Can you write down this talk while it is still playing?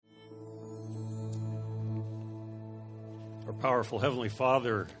Our powerful Heavenly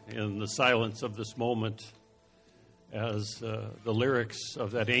Father, in the silence of this moment, as the lyrics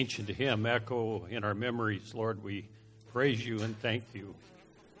of that ancient hymn echo in our memories, Lord, we praise you and thank you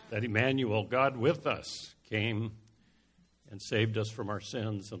that Emmanuel, God with us, came and saved us from our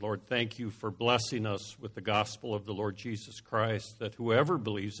sins. And Lord, thank you for blessing us with the gospel of the Lord Jesus Christ, that whoever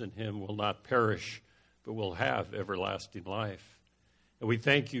believes in him will not perish, but will have everlasting life. And we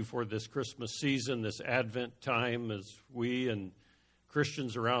thank you for this Christmas season, this Advent time, as we and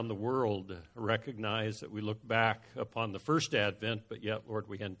Christians around the world recognize that we look back upon the first Advent, but yet, Lord,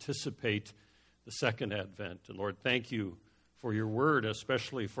 we anticipate the second Advent. And Lord, thank you for your word,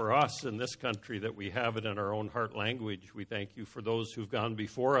 especially for us in this country, that we have it in our own heart language. We thank you for those who've gone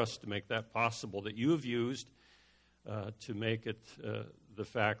before us to make that possible, that you have used to make it the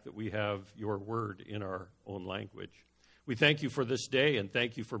fact that we have your word in our own language. We thank you for this day and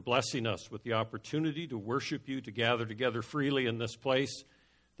thank you for blessing us with the opportunity to worship you, to gather together freely in this place.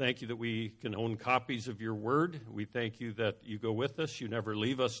 Thank you that we can own copies of your word. We thank you that you go with us. You never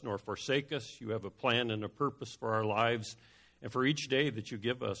leave us nor forsake us. You have a plan and a purpose for our lives. And for each day that you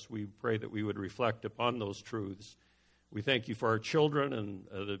give us, we pray that we would reflect upon those truths. We thank you for our children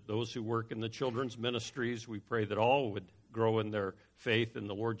and those who work in the children's ministries. We pray that all would grow in their faith in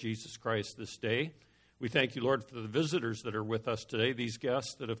the Lord Jesus Christ this day. We thank you, Lord, for the visitors that are with us today, these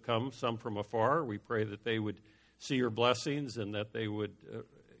guests that have come, some from afar. We pray that they would see your blessings and that they would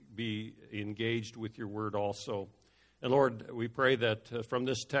be engaged with your word also. And Lord, we pray that from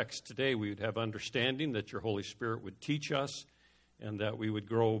this text today we would have understanding, that your Holy Spirit would teach us, and that we would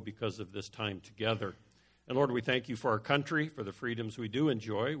grow because of this time together. And Lord, we thank you for our country, for the freedoms we do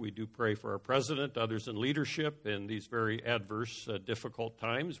enjoy. We do pray for our president, others in leadership in these very adverse, difficult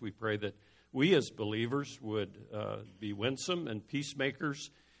times. We pray that we as believers would be winsome and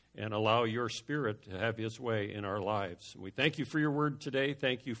peacemakers and allow your Spirit to have his way in our lives. And we thank you for your word today.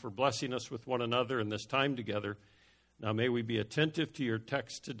 Thank you for blessing us with one another in this time together. Now may we be attentive to your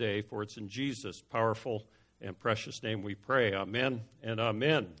text today, for it's in Jesus' powerful and precious name we pray. Amen and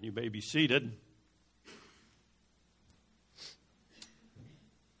amen. You may be seated.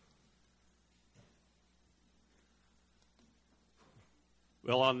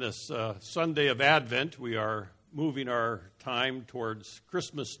 Well, on this Sunday of Advent, we are moving our time towards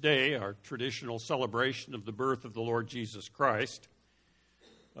Christmas Day, our traditional celebration of the birth of the Lord Jesus Christ.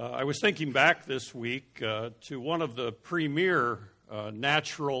 I was thinking back this week to one of the premier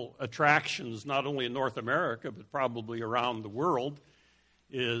natural attractions, not only in North America, but probably around the world,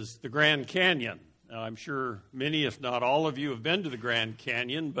 is the Grand Canyon. Now, I'm sure many, if not all of you, have been to the Grand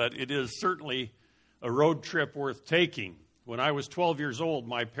Canyon, but it is certainly a road trip worth taking. When I was 12 years old,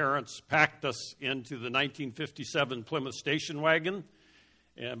 my parents packed us into the 1957 Plymouth station wagon.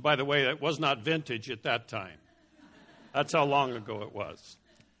 And by the way, it was not vintage at that time. That's how long ago it was.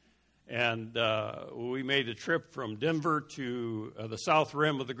 And we made a trip from Denver to the south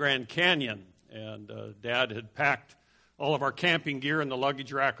rim of the Grand Canyon. And Dad had packed all of our camping gear in the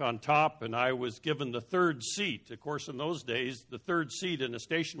luggage rack on top, and I was given the third seat. Of course, in those days, the third seat in a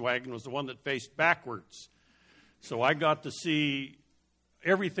station wagon was the one that faced backwards. So I got to see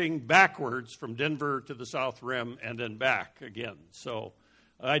everything backwards from Denver to the south rim and then back again. So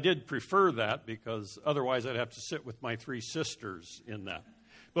I did prefer that because otherwise I'd have to sit with my three sisters in that.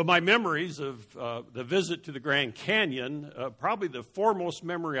 But my memories of the visit to the Grand Canyon, probably the foremost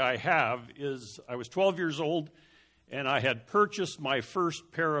memory I have is I was 12 years old and I had purchased my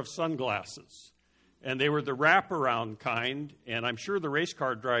first pair of sunglasses. And they were the wraparound kind, and I'm sure the race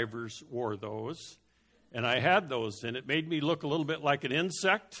car drivers wore those. And I had those, and it made me look a little bit like an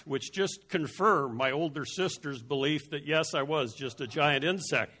insect, which just confirmed my older sister's belief that, yes, I was just a giant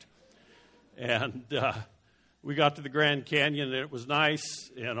insect. And we got to the Grand Canyon, and it was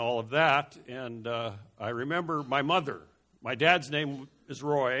nice and all of that. And I remember my mother. My dad's name is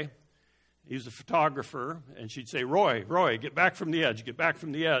Roy. He was a photographer, and she'd say, Roy, get back from the edge, get back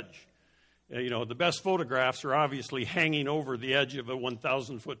from the edge. You know, the best photographs are obviously hanging over the edge of a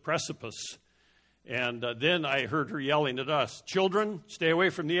 1,000-foot precipice. And then I heard her yelling at us, children, stay away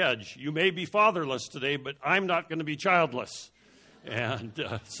from the edge. You may be fatherless today, but I'm not going to be childless. And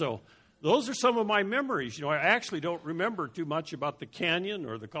so those are some of my memories. You know, I actually don't remember too much about the canyon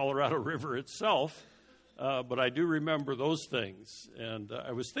or the Colorado River itself, but I do remember those things. And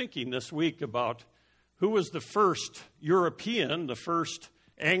I was thinking this week about who was the first European, the first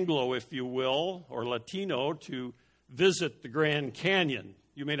Anglo, if you will, or Latino to visit the Grand Canyon.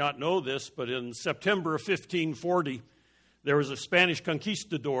 You may not know this, but in September of 1540, there was a Spanish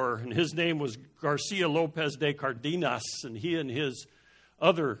conquistador, and his name was Garcia Lopez de Cardenas, and he and his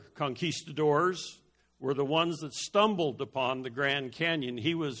other conquistadors were the ones that stumbled upon the Grand Canyon.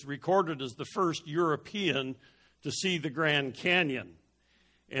 He was recorded as the first European to see the Grand Canyon.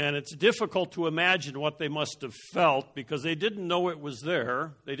 And it's difficult to imagine what they must have felt because they didn't know it was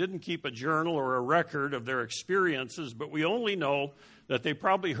there. They didn't keep a journal or a record of their experiences, but we only know that they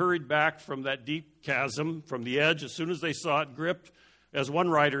probably hurried back from that deep chasm, from the edge, as soon as they saw it, gripped, as one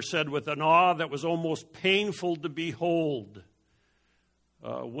writer said, with an awe that was almost painful to behold.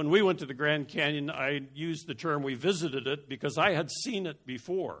 When we went to the Grand Canyon, I used the term we visited it because I had seen it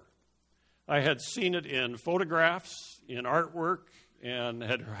before. I had seen it in photographs, in artwork, and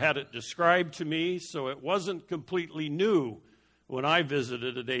had it described to me, so it wasn't completely new when I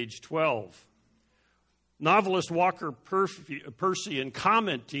visited at age 12. Novelist Walker Percy, in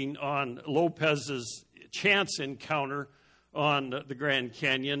commenting on Lopez's chance encounter on the Grand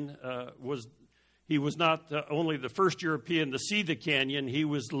Canyon, he was not only the first European to see the canyon,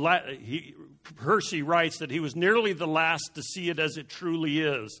 Percy writes that he was nearly the last to see it as it truly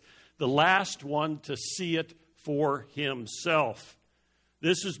is, the last one to see it for himself.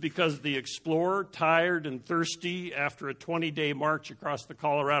 This is because the explorer, tired and thirsty after a 20-day march across the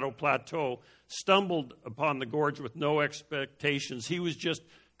Colorado Plateau, stumbled upon the gorge with no expectations. He was just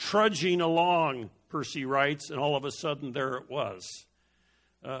trudging along, Percy writes, and all of a sudden there it was.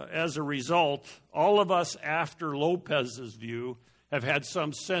 As a result, all of us after Lopez's view have had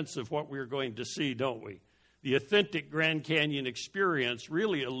some sense of what we're going to see, don't we? The authentic Grand Canyon experience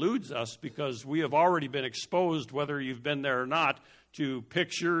really eludes us because we have already been exposed, whether you've been there or not, to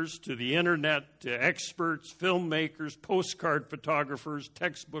pictures, to the internet, to experts, filmmakers, postcard photographers,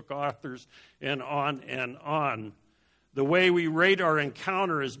 textbook authors, and on and on. The way we rate our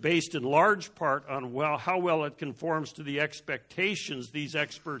encounter is based in large part on how well it conforms to the expectations these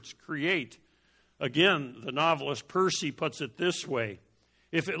experts create. Again, the novelist Percy puts it this way.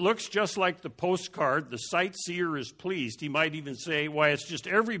 If it looks just like the postcard, the sightseer is pleased. He might even say, why, it's just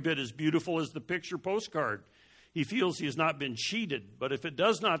every bit as beautiful as the picture postcard. He feels he has not been cheated. But if it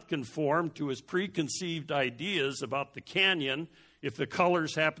does not conform to his preconceived ideas about the canyon, if the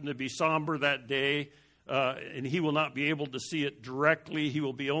colors happen to be somber that day, and he will not be able to see it directly, he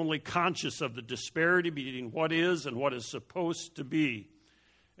will be only conscious of the disparity between what is and what is supposed to be.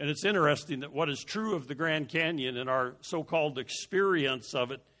 And it's interesting that what is true of the Grand Canyon and our so-called experience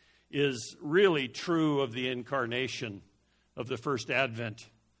of it is really true of the incarnation of the first Advent.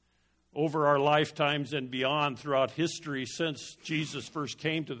 Over our lifetimes and beyond throughout history since Jesus first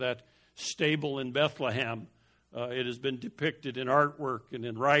came to that stable in Bethlehem, it has been depicted in artwork and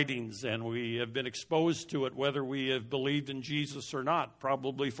in writings, and we have been exposed to it whether we have believed in Jesus or not,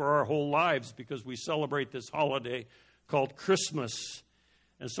 probably for our whole lives because we celebrate this holiday called Christmas.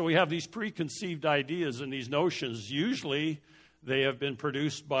 And so we have these preconceived ideas and these notions. Usually they have been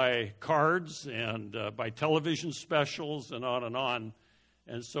produced by cards and by television specials and on and on.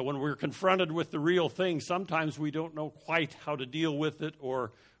 And so when we're confronted with the real thing, sometimes we don't know quite how to deal with it,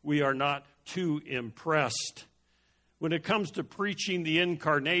 or we are not too impressed. When it comes to preaching the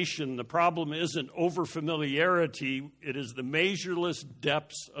incarnation, the problem isn't overfamiliarity, it is the measureless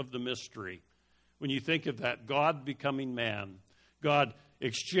depths of the mystery. When you think of that, God becoming man, God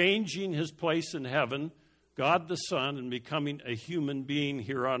exchanging his place in heaven, God the Son, and becoming a human being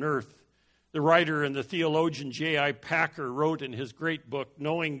here on earth. The writer and the theologian J.I. Packer wrote in his great book,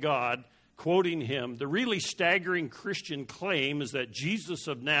 Knowing God, quoting him, the really staggering Christian claim is that Jesus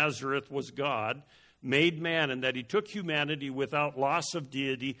of Nazareth was God, made man, and that he took humanity without loss of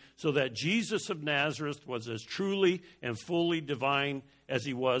deity, so that Jesus of Nazareth was as truly and fully divine as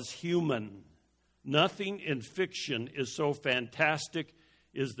he was human. Nothing in fiction is so fantastic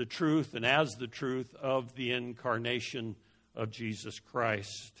as the truth of the incarnation of Jesus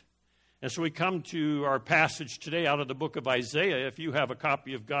Christ. And so we come to our passage today out of the book of Isaiah. If you have a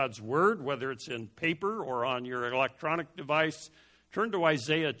copy of God's Word, whether it's in paper or on your electronic device, turn to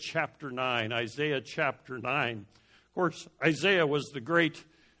Isaiah chapter 9. Isaiah chapter 9. Of course, Isaiah was the great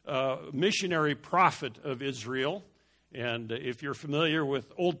missionary prophet of Israel. And if you're familiar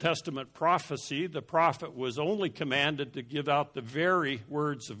with Old Testament prophecy, the prophet was only commanded to give out the very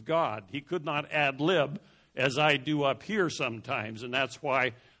words of God. He could not ad lib, as I do up here sometimes, and that's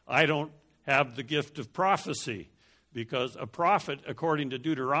why I don't have the gift of prophecy, because a prophet, according to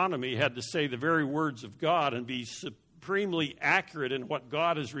Deuteronomy, had to say the very words of God and be supremely accurate in what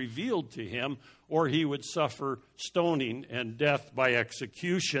God has revealed to him, or he would suffer stoning and death by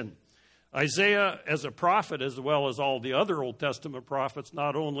execution. Isaiah, as a prophet, as well as all the other Old Testament prophets,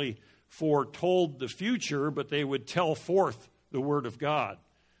 not only foretold the future, but they would tell forth the word of God.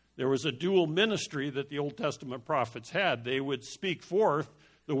 There was a dual ministry that the Old Testament prophets had. They would speak forth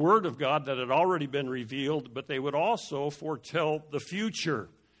the Word of God that had already been revealed, but they would also foretell the future.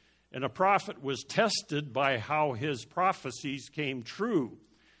 And a prophet was tested by how his prophecies came true.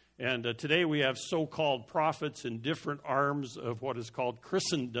 And today we have so-called prophets in different arms of what is called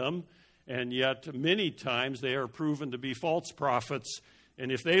Christendom, and yet many times they are proven to be false prophets.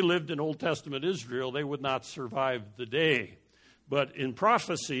 And if they lived in Old Testament Israel, they would not survive the day. But in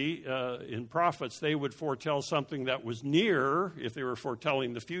prophecy, in prophets, they would foretell something that was near, if they were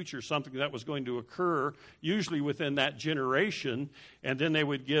foretelling the future, something that was going to occur, usually within that generation, and then they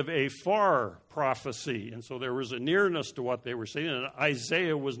would give a far prophecy. And so there was a nearness to what they were saying, and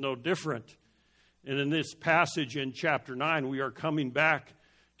Isaiah was no different. And in this passage in chapter 9, we are coming back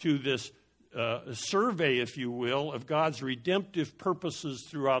to this survey, if you will, of God's redemptive purposes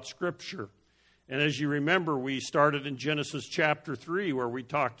throughout Scripture. And as you remember, we started in Genesis chapter 3, where we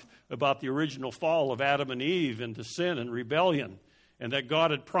talked about the original fall of Adam and Eve into sin and rebellion, and that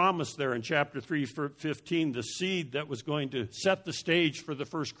God had promised there in chapter 3:15 the seed that was going to set the stage for the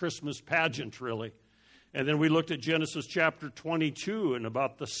first Christmas pageant, really. And then we looked at Genesis chapter 22 and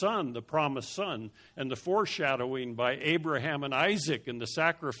about the son, the promised son, and the foreshadowing by Abraham and Isaac and the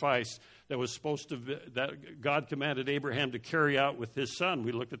sacrifice that was supposed to that God commanded Abraham to carry out with his son.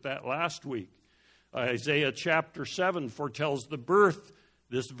 We looked at that last week. Isaiah chapter 7 foretells the birth,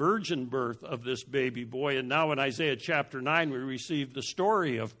 this virgin birth of this baby boy. And now in Isaiah chapter 9, we receive the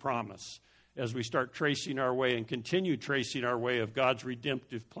story of promise as we start tracing our way and continue tracing our way of God's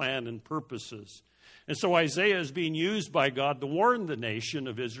redemptive plan and purposes. And so Isaiah is being used by God to warn the nation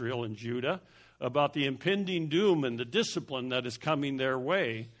of Israel and Judah about the impending doom and the discipline that is coming their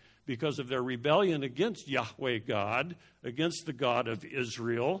way because of their rebellion against Yahweh God, against the God of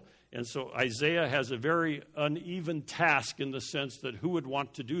Israel. And so Isaiah has a very uneven task in the sense that who would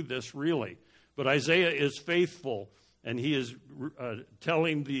want to do this really? But Isaiah is faithful, and he is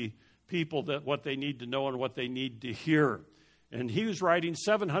telling the people that what they need to know and what they need to hear. And he was writing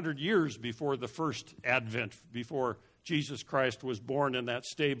 700 years before the first advent, before Jesus Christ was born in that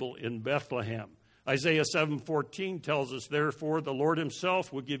stable in Bethlehem. Isaiah 7:14 tells us, "Therefore the Lord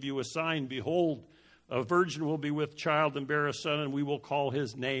himself will give you a sign. Behold, a virgin will be with child and bear a son, and we will call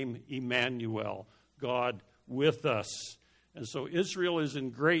his name Emmanuel, God with us." And so Israel is in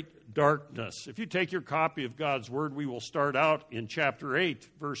great darkness. If you take your copy of God's Word, we will start out in chapter 8,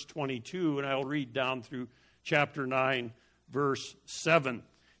 verse 22, and I'll read down through chapter 9, verse 7.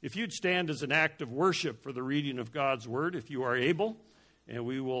 If you'd stand as an act of worship for the reading of God's Word, if you are able, and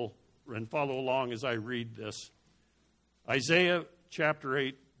we will follow along as I read this. Isaiah chapter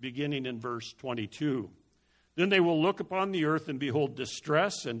 8, beginning in verse 22. "Then they will look upon the earth and behold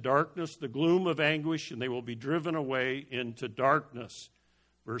distress and darkness, the gloom of anguish, and they will be driven away into darkness."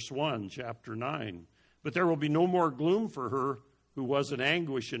 Verse 1, chapter 9. "But there will be no more gloom for her who was in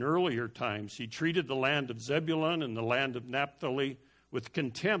anguish in earlier times. He treated the land of Zebulun and the land of Naphtali with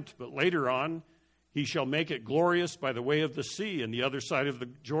contempt, but later on he shall make it glorious by the way of the sea and the other side of the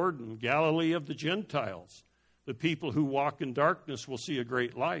Jordan, Galilee of the Gentiles. The people who walk in darkness will see a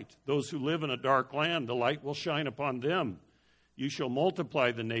great light. Those who live in a dark land, the light will shine upon them. You shall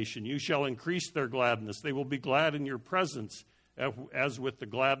multiply the nation. You shall increase their gladness. They will be glad in your presence, as with the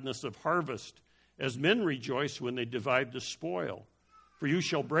gladness of harvest, as men rejoice when they divide the spoil. For you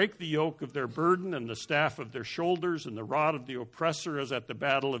shall break the yoke of their burden and the staff of their shoulders and the rod of the oppressor as at the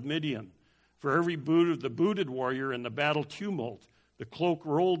battle of Midian. For every boot of the booted warrior in the battle tumult, the cloak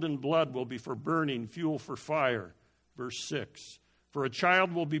rolled in blood will be for burning, fuel for fire." Verse 6. "For a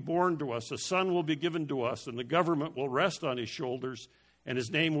child will be born to us, a son will be given to us, and the government will rest on his shoulders, and his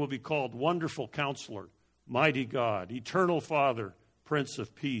name will be called Wonderful Counselor, Mighty God, Eternal Father, Prince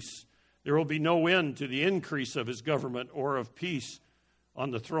of Peace. There will be no end to the increase of his government or of peace on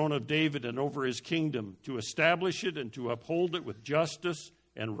the throne of David and over his kingdom, to establish it and to uphold it with justice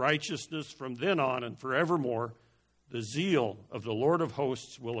and righteousness from then on and forevermore. The zeal of the Lord of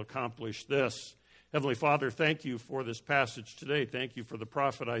hosts will accomplish this." Heavenly Father, thank you for this passage today. Thank you for the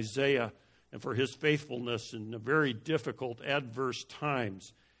prophet Isaiah and for his faithfulness in the very difficult, adverse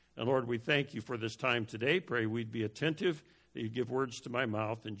times. And Lord, we thank you for this time today. Pray we'd be attentive, that you give words to my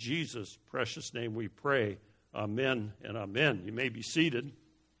mouth. In Jesus' precious name we pray. Amen and amen. You may be seated.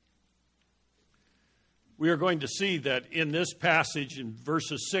 We are going to see that in this passage in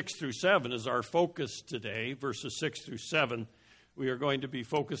verses 6 through 7 is our focus today, verses 6 through 7. We are going to be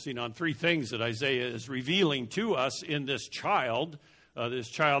focusing on three things that Isaiah is revealing to us in this child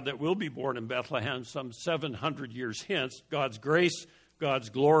that will be born in Bethlehem some 700 years hence. God's grace, God's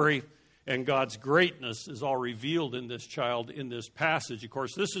glory, and God's greatness is all revealed in this child in this passage. Of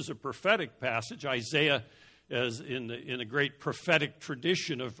course, this is a prophetic passage. Isaiah as in a great prophetic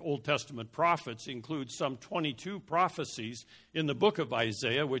tradition of Old Testament prophets, includes some 22 prophecies in the book of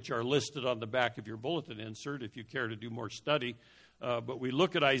Isaiah, which are listed on the back of your bulletin insert if you care to do more study. But we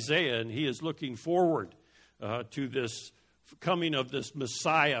look at Isaiah, and he is looking forward to this coming of this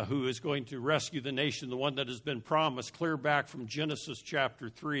Messiah who is going to rescue the nation, the one that has been promised clear back from Genesis chapter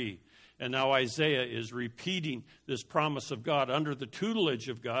 3. And now Isaiah is repeating this promise of God under the tutelage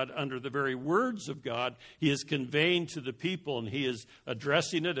of God, under the very words of God. He is conveying to the people, and he is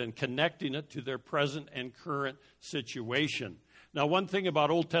addressing it and connecting it to their present and current situation. Now, one thing about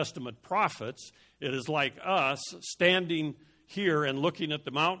Old Testament prophets, it is like us standing here and looking at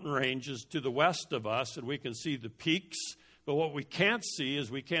the mountain ranges to the west of us, and we can see the peaks. But what we can't see is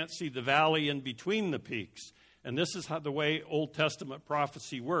we can't see the valley in between the peaks. And this is how the way Old Testament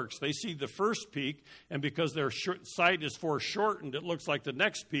prophecy works. They see the first peak, and because their sight is foreshortened, it looks like the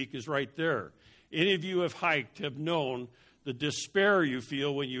next peak is right there. Any of you have hiked have known the despair you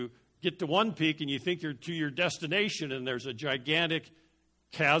feel when you get to one peak and you think you're to your destination, and there's a gigantic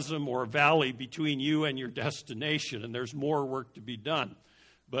chasm or valley between you and your destination, and there's more work to be done.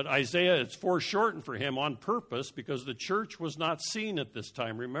 But Isaiah, it's foreshortened for him on purpose because the church was not seen at this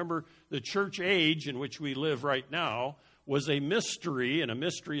time. Remember, the church age in which we live right now was a mystery, and a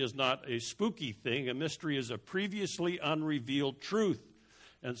mystery is not a spooky thing. A mystery is a previously unrevealed truth.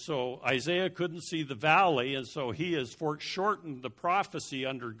 And so Isaiah couldn't see the valley, and so he has foreshortened the prophecy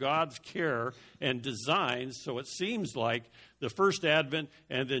under God's care and design. So it seems like the first advent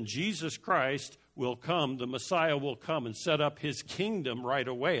and then Jesus Christ will come, the Messiah will come and set up his kingdom right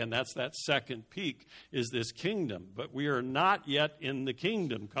away. And that's that second peak, is this kingdom. But we are not yet in the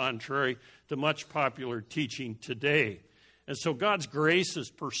kingdom, contrary to much popular teaching today. And so God's grace is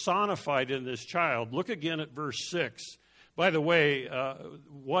personified in this child. Look again at verse 6. By the way,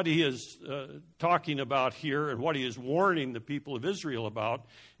 what he is talking about here and what he is warning the people of Israel about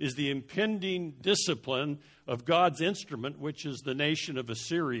is the impending discipline of God's instrument, which is the nation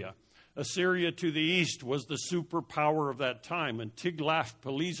Assyria. Assyria to the east was the superpower of that time, and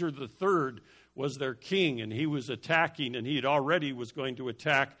Tiglath-Pileser III was their king, and he was attacking, and he already was going to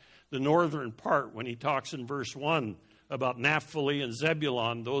attack the northern part when he talks in verse 1 about Naphtali and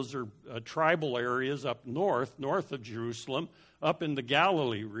Zebulun. Those are tribal areas up north of Jerusalem, up in the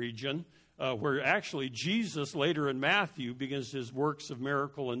Galilee region, where actually Jesus, later in Matthew, begins his works of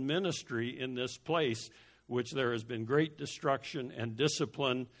miracle and ministry in this place, which there has been great destruction and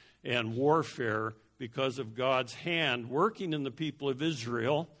discipline and warfare because of God's hand working in the people of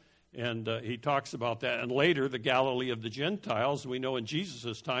Israel. And he talks about that. And later, the Galilee of the Gentiles. We know in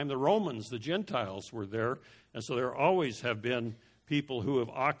Jesus' time, the Romans, the Gentiles, were there. And so there always have been people who have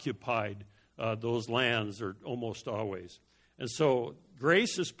occupied those lands, or almost always. And so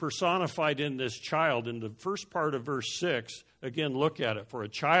grace is personified in this child. In the first part of verse 6, again, look at it. For a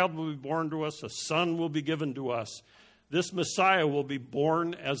child will be born to us, a son will be given to us. This Messiah will be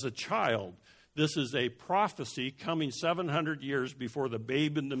born as a child. This is a prophecy coming 700 years before the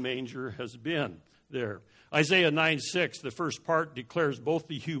babe in the manger has been there. Isaiah 9:6, the first part, declares both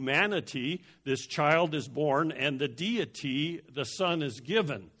the humanity, this child is born, and the deity, the Son is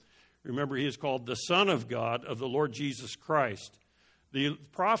given. Remember, he is called the Son of God, of the Lord Jesus Christ. The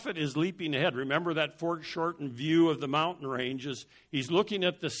prophet is leaping ahead. Remember that foreshortened view of the mountain ranges? He's looking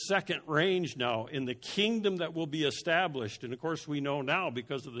at the second range now in the kingdom that will be established. And, of course, we know now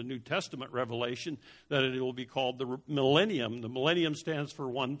because of the New Testament revelation that it will be called the millennium. The millennium stands for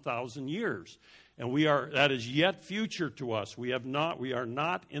 1,000 years. And that is yet future to us. We are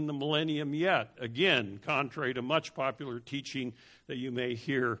not in the millennium yet. Again, contrary to much popular teaching that you may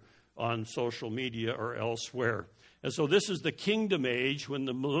hear on social media or elsewhere. And so this is the kingdom age when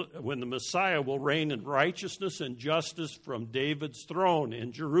the Messiah will reign in righteousness and justice from David's throne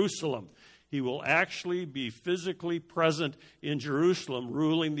in Jerusalem. He will actually be physically present in Jerusalem,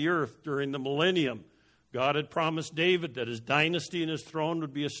 ruling the earth during the millennium. God had promised David that his dynasty and his throne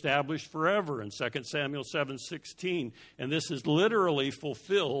would be established forever in 2 Samuel 7:16. And this is literally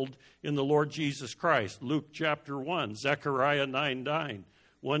fulfilled in the Lord Jesus Christ. Luke chapter 1, Zechariah 9:9.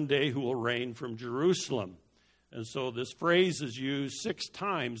 One day who will reign from Jerusalem. And so this phrase is used 6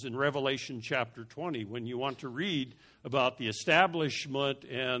 times in Revelation chapter 20 when you want to read about the establishment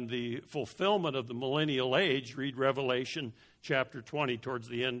and the fulfillment of the millennial age. Read Revelation chapter 20 towards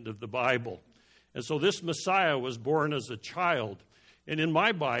the end of the Bible. And so this Messiah was born as a child. And in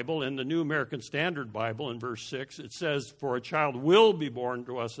my Bible, in the New American Standard Bible, in verse 6, it says, for a child will be born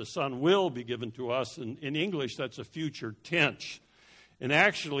to us, a son will be given to us. And in English, that's a future tense. And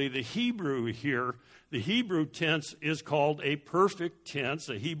actually, the Hebrew tense is called a perfect tense,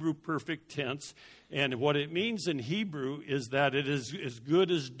 a Hebrew perfect tense. And what it means in Hebrew is that it is as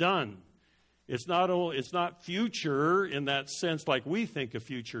good as done. It's not future in that sense like we think of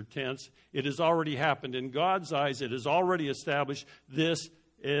future tense. It has already happened. In God's eyes, it is already established. This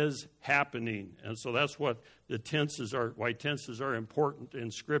is happening. And so that's what the tenses are, why tenses are important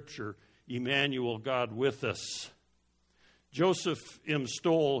in Scripture. Emmanuel, God with us. Joseph M.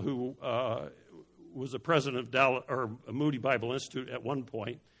 Stoll, who was the president of Moody Bible Institute at one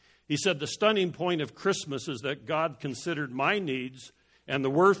point, he said, "The stunning point of Christmas is that God considered my needs and the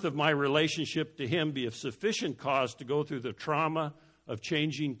worth of my relationship to him be of sufficient cause to go through the trauma of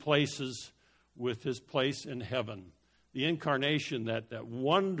changing places with his place in heaven." The incarnation, that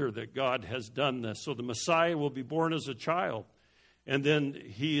wonder that God has done this. So the Messiah will be born as a child. And then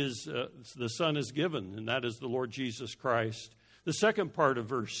the Son is given, and that is the Lord Jesus Christ. The second part of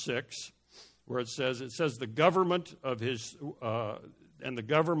verse 6, where it says the government of his, and the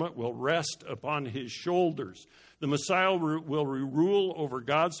government will rest upon his shoulders. The Messiah will rule over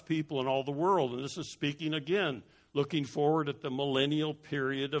God's people and all the world. And this is speaking again, looking forward at the millennial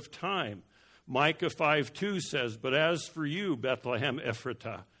period of time. Micah 5:2 says, "But as for you, Bethlehem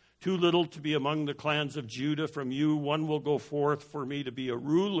Ephratah, too little to be among the clans of Judah, from you one will go forth for me to be a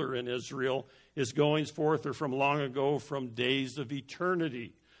ruler in Israel. His goings forth are from long ago, from days of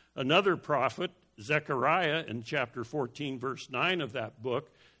eternity." Another prophet, Zechariah, in chapter 14, verse 9 of that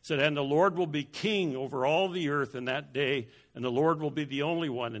book, said, "And the Lord will be king over all the earth in that day, and the Lord will be the only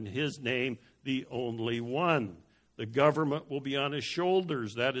one, and his name the only one." The government will be on his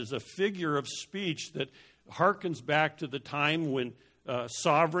shoulders. That is a figure of speech that harkens back to the time when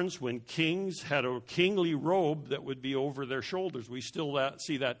sovereigns, when kings had a kingly robe that would be over their shoulders. We still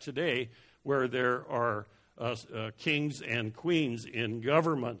see that today, where there are kings and queens in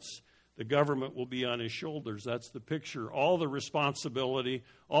governments. The government will be on his shoulders. That's the picture. All the responsibility,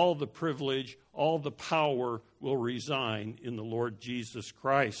 all the privilege, all the power will reside in the Lord Jesus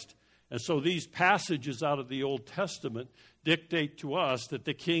Christ. And so these passages out of the Old Testament dictate to us that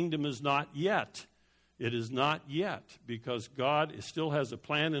the kingdom is not yet. It is not yet, because God still has a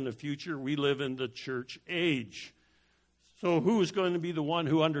plan in the future. We live in the church age. So who is going to be the one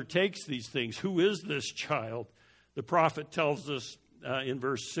who undertakes these things? Who is this child? The prophet tells us in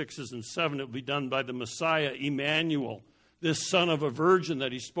verse 6 and 7, it will be done by the Messiah, Emmanuel, this son of a virgin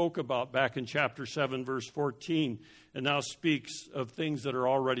that he spoke about back in chapter 7, verse 14, and now speaks of things that are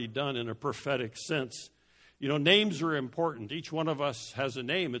already done in a prophetic sense. You know, names are important. Each one of us has a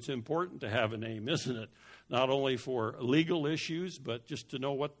name. It's important to have a name, isn't it? Not only for legal issues, but just to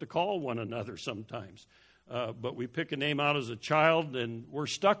know what to call one another sometimes. But we pick a name out as a child, and we're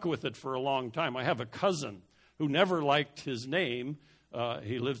stuck with it for a long time. I have a cousin who never liked his name.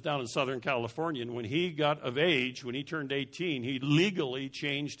 He lives down in Southern California, and when he got of age, when he turned 18, he legally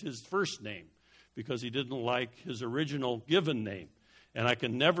changed his first name because he didn't like his original given name. And I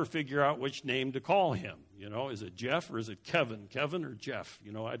can never figure out which name to call him. You know, is it Jeff or is it Kevin? Kevin or Jeff?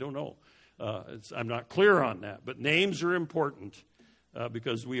 You know, I don't know. I'm not clear on that. But names are important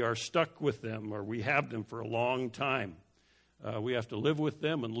because we are stuck with them, or we have them for a long time. We have to live with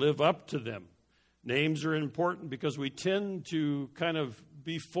them and live up to them. Names are important because we tend to kind of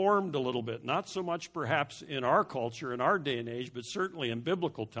be formed a little bit. Not so much perhaps in our culture, in our day and age, but certainly in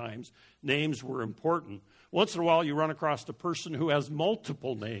biblical times, names were important. Once in a while you run across a person who has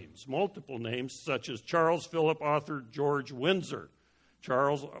multiple names such as Charles Philip Arthur George Windsor.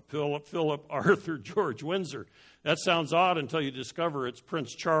 Charles Philip Arthur George Windsor. That sounds odd until you discover it's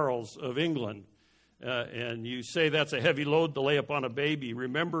Prince Charles of England. And you say that's a heavy load to lay upon a baby.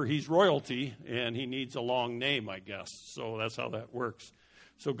 Remember, he's royalty, and he needs a long name, I guess. So that's how that works.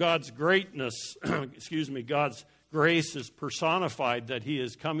 So God's greatness, God's grace is personified, that he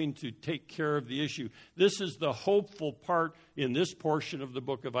is coming to take care of the issue. This is the hopeful part in this portion of the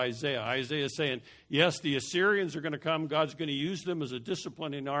book of Isaiah. Isaiah is saying, yes, the Assyrians are going to come. God's going to use them as a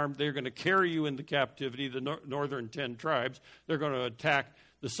disciplining arm. They're going to carry you into captivity, the northern 10 tribes. They're going to attack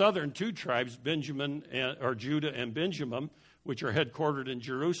the southern 2 tribes, Judah and Benjamin, which are headquartered in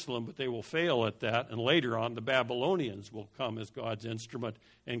Jerusalem, but they will fail at that. And later on, the Babylonians will come as God's instrument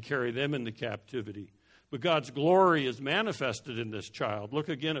and carry them into captivity. But God's glory is manifested in this child. Look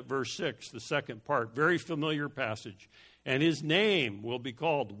again at verse 6, the second part. Very familiar passage. And his name will be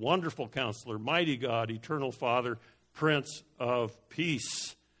called Wonderful Counselor, Mighty God, Eternal Father, Prince of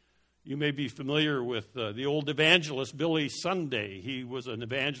Peace. You may be familiar with the old evangelist Billy Sunday. He was an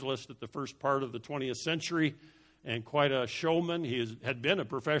evangelist at the first part of the 20th century and quite a showman. He had been a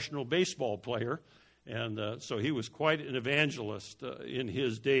professional baseball player, and so he was quite an evangelist in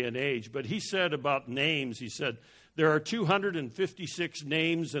his day and age. But he said about names, he said, There are 256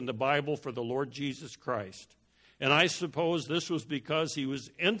 names in the Bible for the Lord Jesus Christ. And I suppose this was because he was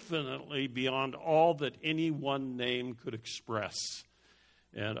infinitely beyond all that any one name could express.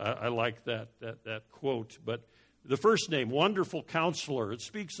 And I like that quote. But the first name, Wonderful Counselor, it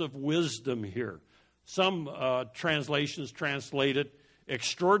speaks of wisdom here. Some translations translate it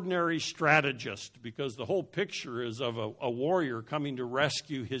Extraordinary Strategist, because the whole picture is of a warrior coming to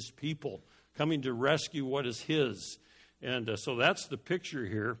rescue his people, coming to rescue what is his. And so that's the picture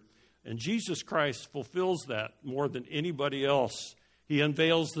here. And Jesus Christ fulfills that more than anybody else. He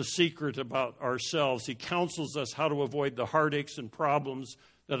unveils the secret about ourselves. He counsels us how to avoid the heartaches and problems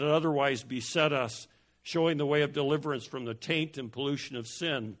that would otherwise beset us, showing the way of deliverance from the taint and pollution of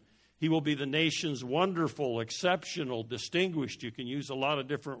sin. He will be the nation's wonderful, exceptional, distinguished. You can use a lot of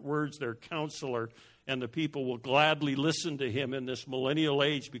different words there, counselor, and the people will gladly listen to him in this millennial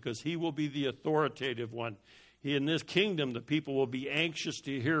age because he will be the authoritative one. In this kingdom, the people will be anxious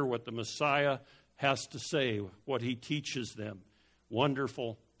to hear what the Messiah has to say, what he teaches them.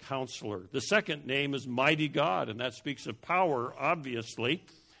 Wonderful Counselor. The second name is Mighty God, and that speaks of power, obviously.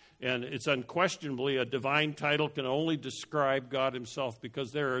 And it's unquestionably a divine title, can only describe God himself,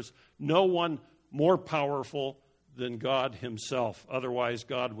 because there is no one more powerful than God himself. Otherwise,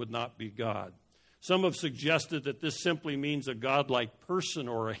 God would not be God. Some have suggested that this simply means a godlike person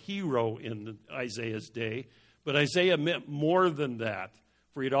or a hero in Isaiah's day. But Isaiah meant more than that,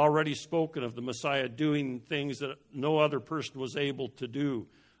 for he'd already spoken of the Messiah doing things that no other person was able to do.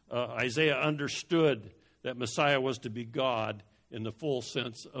 Isaiah understood that Messiah was to be God in the full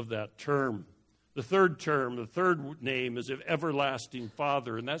sense of that term. The third name is of Everlasting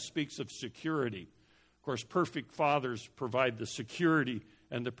Father, and that speaks of security. Of course, perfect fathers provide the security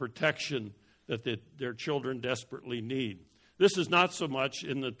and the protection that their children desperately need. This is not so much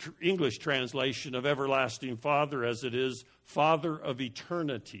in the English translation of Everlasting Father as it is Father of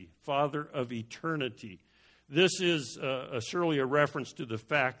Eternity. Father of Eternity. This is surely a reference to the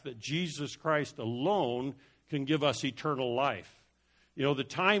fact that Jesus Christ alone can give us eternal life. You know, the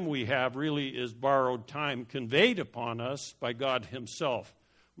time we have really is borrowed time conveyed upon us by God himself.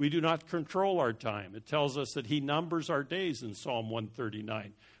 We do not control our time. It tells us that he numbers our days in Psalm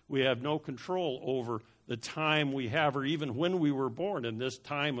 139. We have no control over the time we have, or even when we were born in this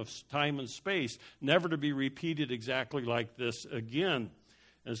time and space, never to be repeated exactly like this again.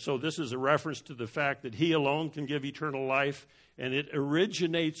 And so this is a reference to the fact that he alone can give eternal life, and it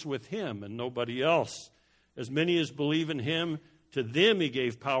originates with him and nobody else. As many as believe in him, to them he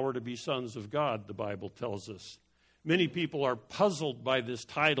gave power to be sons of God, the Bible tells us. Many people are puzzled by this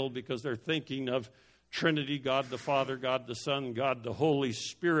title because they're thinking of Trinity, God the Father, God the Son, God the Holy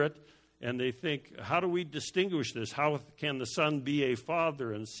Spirit. And they think, how do we distinguish this? How can the Son be a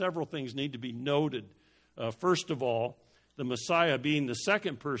father? And several things need to be noted. First of all, the Messiah being the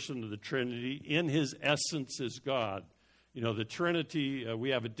second person of the Trinity, in his essence is God. You know, the Trinity, we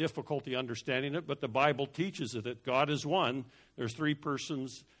have a difficulty understanding it, but the Bible teaches it, that God is one. There's three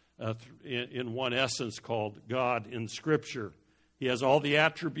persons in one essence called God in Scripture. He has all the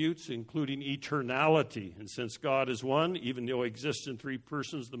attributes, including eternality. And since God is one, even though he exists in three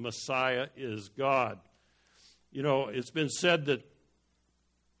persons, the Messiah is God. You know, it's been said that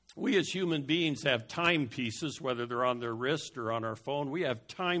we as human beings have timepieces, whether they're on their wrist or on our phone. We have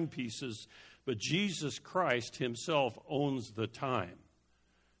timepieces, but Jesus Christ himself owns the time.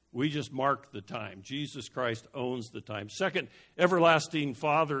 We just mark the time. Jesus Christ owns the time. Second, Everlasting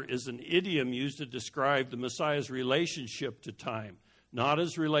Father is an idiom used to describe the Messiah's relationship to time, not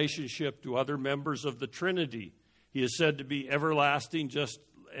his relationship to other members of the Trinity. He is said to be everlasting, just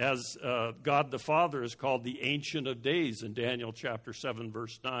as God the Father is called the Ancient of Days in Daniel chapter 7,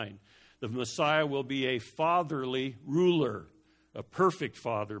 verse 9. The Messiah will be a fatherly ruler, a perfect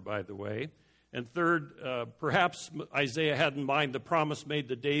father, by the way. And third, perhaps Isaiah had in mind the promise made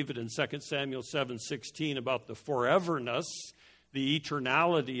to David in 2 Samuel 7:16 about the foreverness, the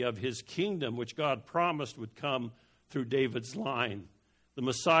eternality of his kingdom, which God promised would come through David's line. The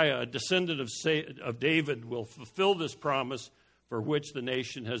Messiah, a descendant of David, will fulfill this promise for which the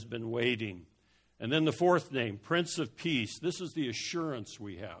nation has been waiting. And then the fourth name, Prince of Peace. This is the assurance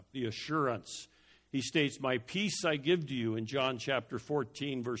we have, the assurance. He states, "My peace I give to you," in John chapter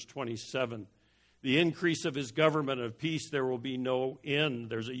 14, verse 27. The increase of his government of peace, there will be no end.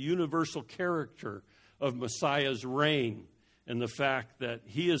 There's a universal character of Messiah's reign, and the fact that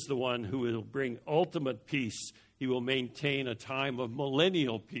he is the one who will bring ultimate peace. He will maintain a time of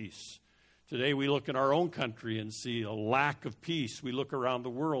millennial peace. Today we look in our own country and see a lack of peace. We look around the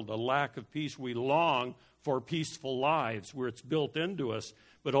world, a lack of peace. We long for peaceful lives where it's built into us.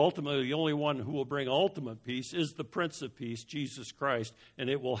 But ultimately, the only one who will bring ultimate peace is the Prince of Peace, Jesus Christ, and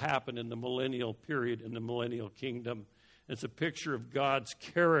it will happen in the millennial period, in the millennial kingdom. It's a picture of God's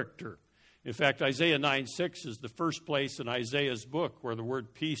character. In fact, Isaiah 9:6 is the first place in Isaiah's book where the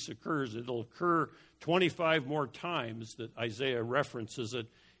word peace occurs. It'll occur 25 more times that Isaiah references it,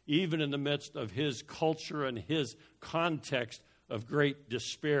 even in the midst of his culture and his context of great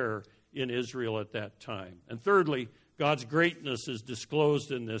despair in Israel at that time. And thirdly, God's greatness is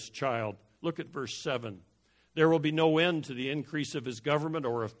disclosed in this child. Look at verse 7. There will be no end to the increase of his government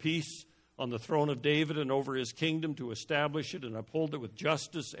or of peace on the throne of David and over his kingdom, to establish it and uphold it with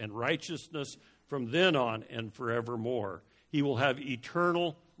justice and righteousness from then on and forevermore. He will have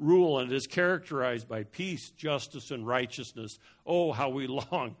eternal rule, and it is characterized by peace, justice, and righteousness. Oh, how we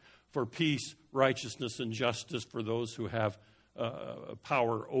long for peace, righteousness, and justice for those who have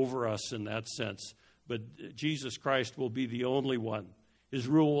power over us in that sense. But Jesus Christ will be the only one. His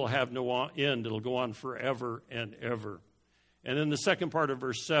rule will have no end. It'll go on forever and ever. And in the second part of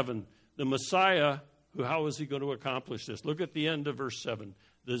verse 7, the Messiah, how is he going to accomplish this? Look at the end of verse 7.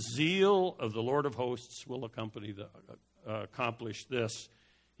 The zeal of the Lord of hosts will accomplish this.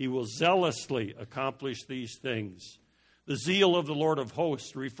 He will zealously accomplish these things. The zeal of the Lord of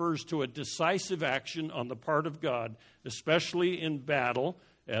hosts refers to a decisive action on the part of God, especially in battle.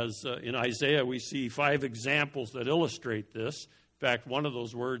 As in Isaiah, we see 5 examples that illustrate this. In fact, one of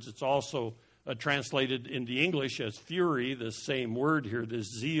those words, it's also translated into English as fury, the same word here, this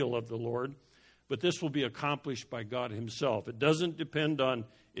zeal of the Lord. But this will be accomplished by God himself. It doesn't depend on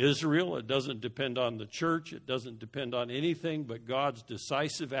Israel. It doesn't depend on the church. It doesn't depend on anything but God's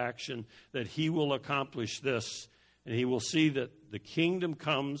decisive action that he will accomplish this. And he will see that the kingdom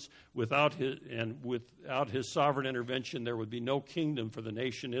comes without his sovereign intervention. There would be no kingdom for the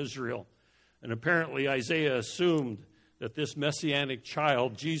nation Israel. And apparently Isaiah assumed that this messianic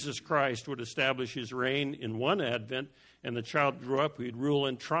child, Jesus Christ, would establish his reign in one advent, and the child grew up, he'd rule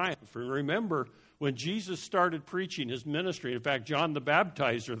in triumph. And remember, when Jesus started preaching his ministry, in fact, John the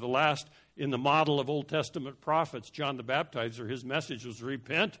Baptizer, the last in the model of Old Testament prophets, John the Baptizer, his message was,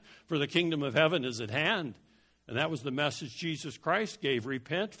 repent, for the kingdom of heaven is at hand. And that was the message Jesus Christ gave.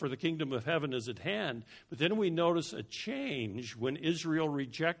 Repent, for the kingdom of heaven is at hand. But then we notice a change when Israel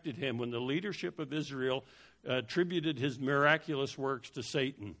rejected him, when the leadership of Israel attributed his miraculous works to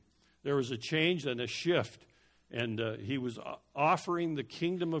Satan. There was a change and a shift. And he was offering the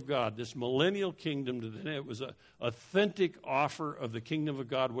kingdom of God, this millennial kingdom to them. It was an authentic offer of the kingdom of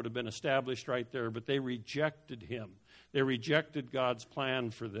God would have been established right there. But they rejected him. They rejected God's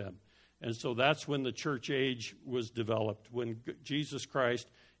plan for them. And so that's when the church age was developed, when Jesus Christ,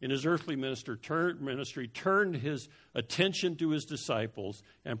 in his earthly ministry, turned his attention to his disciples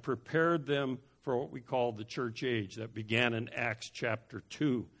and prepared them for what we call the church age that began in Acts chapter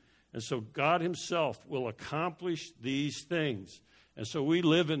 2. And so God himself will accomplish these things. And so we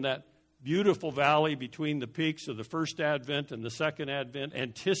live in that beautiful valley between the peaks of the first advent and the second advent,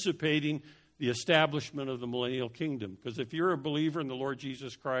 anticipating the establishment of the millennial kingdom. Because if you're a believer in the Lord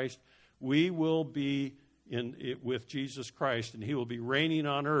Jesus Christ, we will be with Jesus Christ, and he will be reigning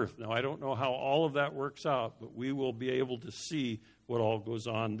on earth. Now, I don't know how all of that works out, but we will be able to see what all goes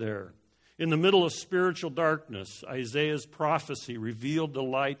on there. In the middle of spiritual darkness, Isaiah's prophecy revealed the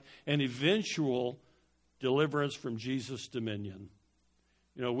light and eventual deliverance from Jesus' dominion.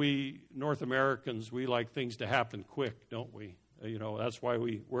 You know, we North Americans, we like things to happen quick, don't we? You know, that's why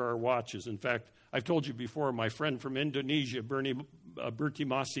we wear our watches. In fact, I've told you before, my friend from Indonesia, Bertie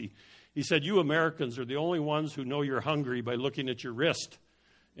Masi, he said, you Americans are the only ones who know you're hungry by looking at your wrist.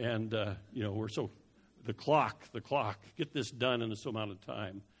 And, we're so, the clock, get this done in this amount of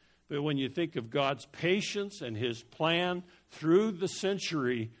time. But when you think of God's patience and his plan through the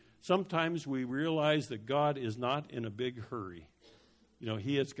century, sometimes we realize that God is not in a big hurry. You know,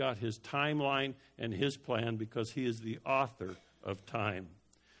 he has got his timeline and his plan because he is the author of time.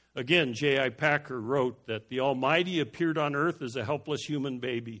 Again, J.I. Packer wrote that the Almighty appeared on earth as a helpless human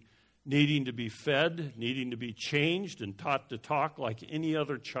baby, needing to be fed, needing to be changed and taught to talk like any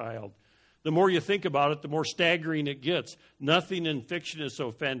other child. The more you think about it, the more staggering it gets. Nothing in fiction is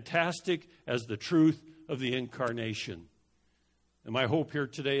so fantastic as the truth of the incarnation. And my hope here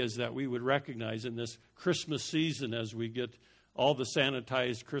today is that we would recognize in this Christmas season, as we get all the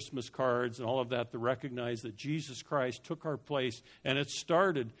sanitized Christmas cards and all of that, to recognize that Jesus Christ took our place. And it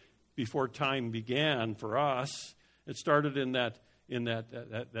started before time began for us. It started in that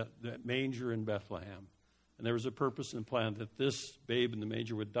manger in Bethlehem. And there was a purpose and plan that this babe in the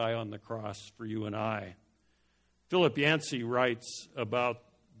manger would die on the cross for you and I. Philip Yancey writes about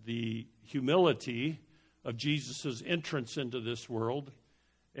the humility of Jesus' entrance into this world,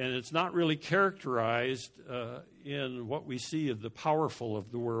 and it's not really characterized in what we see of the powerful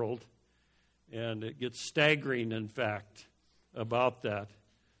of the world, and it gets staggering, in fact, about that.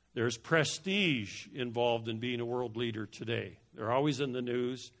 There's prestige involved in being a world leader today. They're always in the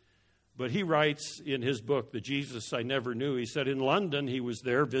news. But he writes in his book, The Jesus I Never Knew, he said in London he was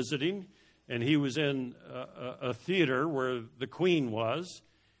there visiting, and he was in a theater where the Queen was.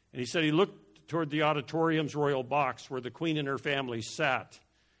 And he said he looked toward the auditorium's royal box where the Queen and her family sat.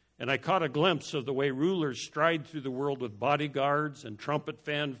 And I caught a glimpse of the way rulers stride through the world with bodyguards and trumpet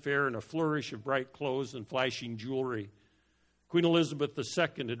fanfare and a flourish of bright clothes and flashing jewelry. Queen Elizabeth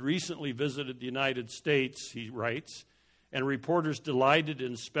II had recently visited the United States, he writes, and reporters delighted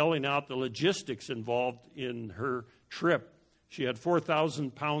in spelling out the logistics involved in her trip. She had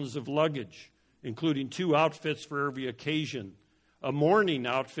 4,000 pounds of luggage, including 2 outfits for every occasion, a mourning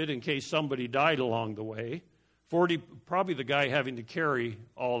outfit in case somebody died along the way, probably the guy having to carry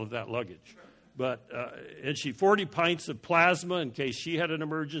all of that luggage. And she 40 pints of plasma in case she had an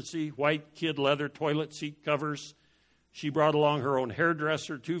emergency, white kid leather toilet seat covers. She brought along her own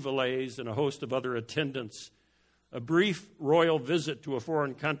hairdresser, 2 valets, and a host of other attendants. A brief royal visit to a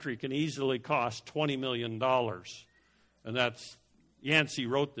foreign country can easily cost $20 million. And that's, Yancey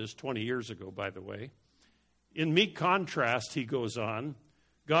wrote this 20 years ago, by the way. In meek contrast, he goes on,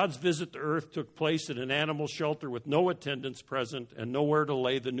 God's visit to earth took place in an animal shelter with no attendants present and nowhere to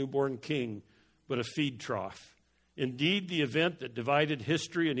lay the newborn king but a feed trough. Indeed, the event that divided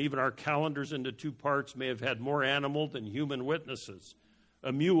history and even our calendars into 2 parts may have had more animal than human witnesses.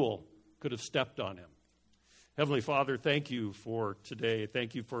 A mule could have stepped on him. Heavenly Father, thank you for today.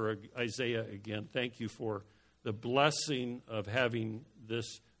 Thank you for Isaiah again. Thank you for the blessing of having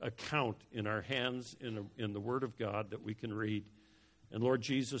this account in our hands in the Word of God that we can read. And Lord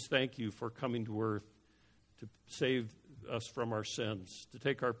Jesus, thank you for coming to earth to save us from our sins, to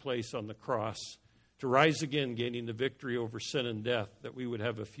take our place on the cross, to rise again, gaining the victory over sin and death, that we would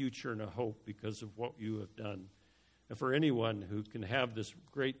have a future and a hope because of what you have done. And for anyone who can have this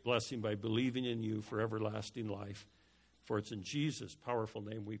great blessing by believing in you for everlasting life, for it's in Jesus' powerful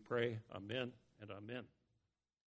name we pray. Amen and amen.